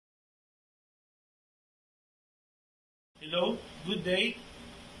Hello, good day.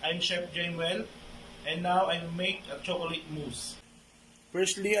 I'm Chef Jaimwell, and now I will make a chocolate mousse.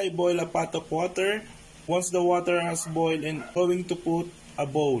 Firstly, I boil a pot of water. Once the water has boiled, I'm going to put a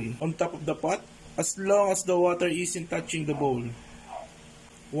bowl on top of the pot as long as the water isn't touching the bowl.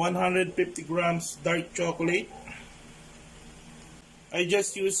 150 grams dark chocolate. I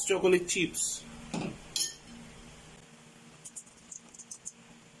just use chocolate chips.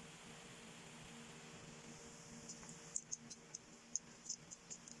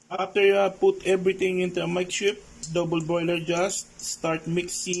 After you have put everything into a makeshift double boiler, just start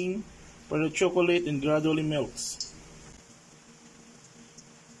mixing for the chocolate and gradually melts.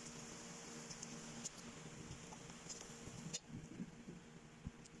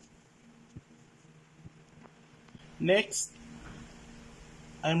 Next,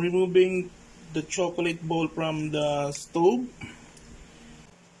 I'm removing the chocolate bowl from the stove.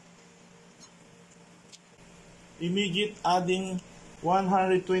 Immediate adding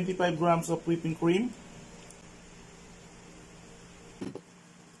 125 grams of whipping cream.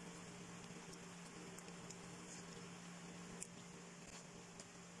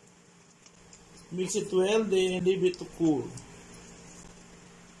 Mix it well, then leave it to cool.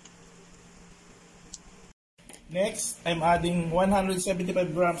 Next, I'm adding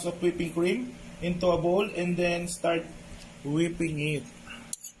 175 grams of whipping cream into a bowl and then start whipping it.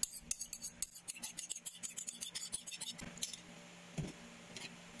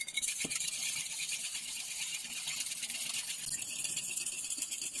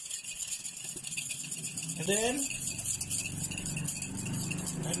 And then,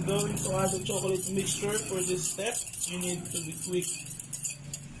 I'm going to add the chocolate mixture. For this step, you need to be quick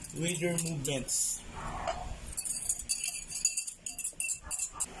with your movements.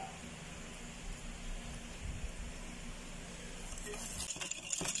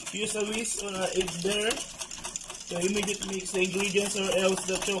 Use a whisk or an egg beater to immediately mix the ingredients, or else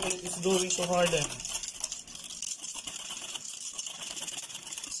the chocolate is going to harden.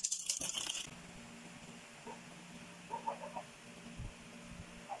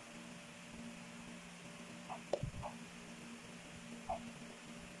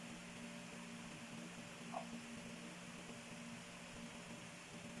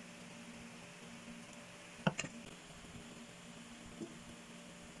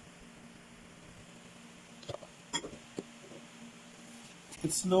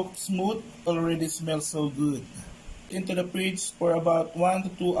 It looks smooth, already smells so good. Into the fridge for about 1 to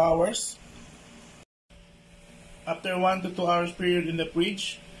 2 hours. After 1 to 2 hours period in the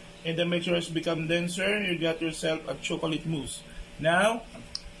fridge, and the mixture has become denser, you got yourself a chocolate mousse. Now,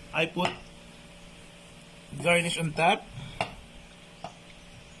 I put garnish on top.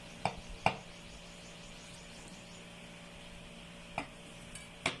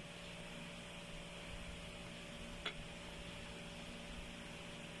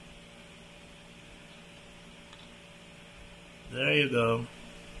 There you go.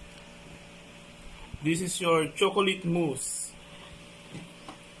 This is your chocolate mousse.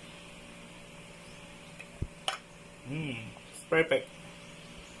 It's perfect.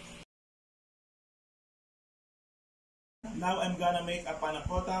 Now I'm gonna make a panna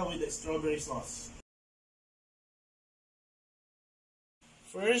cotta with the strawberry sauce.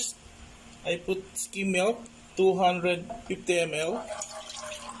 First, I put skim milk, 250 ml.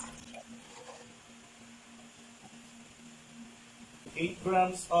 8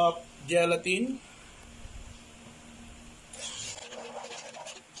 grams of gelatin,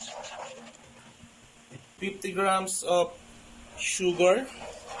 50 grams of sugar.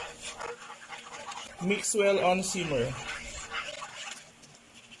 Mix well on simmer.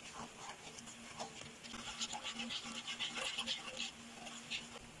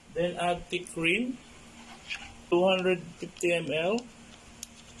 Then add thick cream, 250 ml.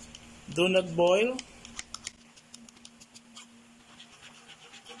 Do not boil.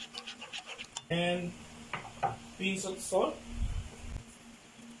 And pinch of salt.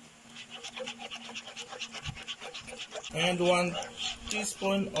 And 1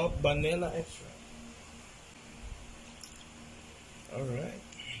 teaspoon of vanilla extract. Alright.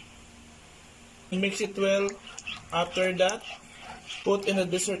 Mix it well. After that, put in a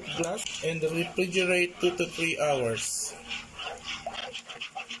dessert glass and refrigerate 2 to 3 hours.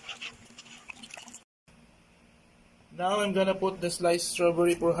 Now I'm gonna put the sliced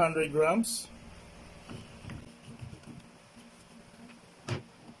strawberry for 100 grams.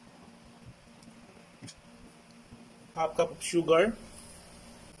 Half cup of sugar.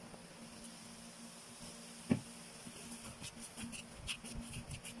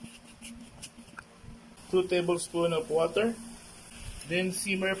 2 tablespoons of water. Then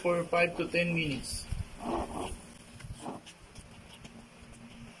simmer for 5 to 10 minutes.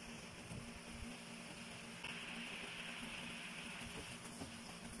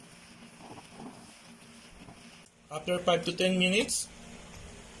 After 5 to 10 minutes,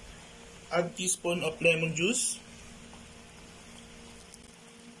 add teaspoon of lemon juice.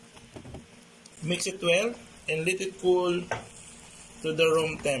 Mix it well and let it cool to the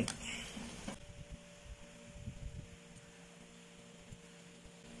room temp.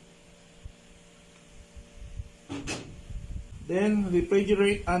 Then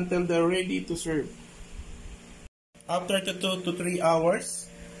refrigerate until they're ready to serve. After 2 to 3 hours,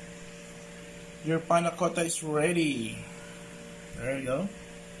 your panna cotta is ready. There you go.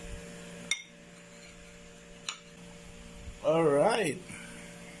 Alright.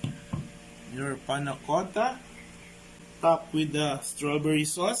 Your panna cotta, topped with the strawberry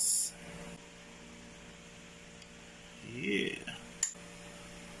sauce. Yeah.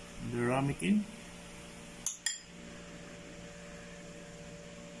 The ramekin.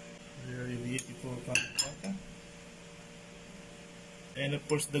 Very beautiful panna cotta. And of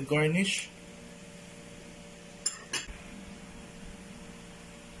course the garnish.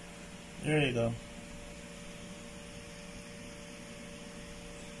 There you go.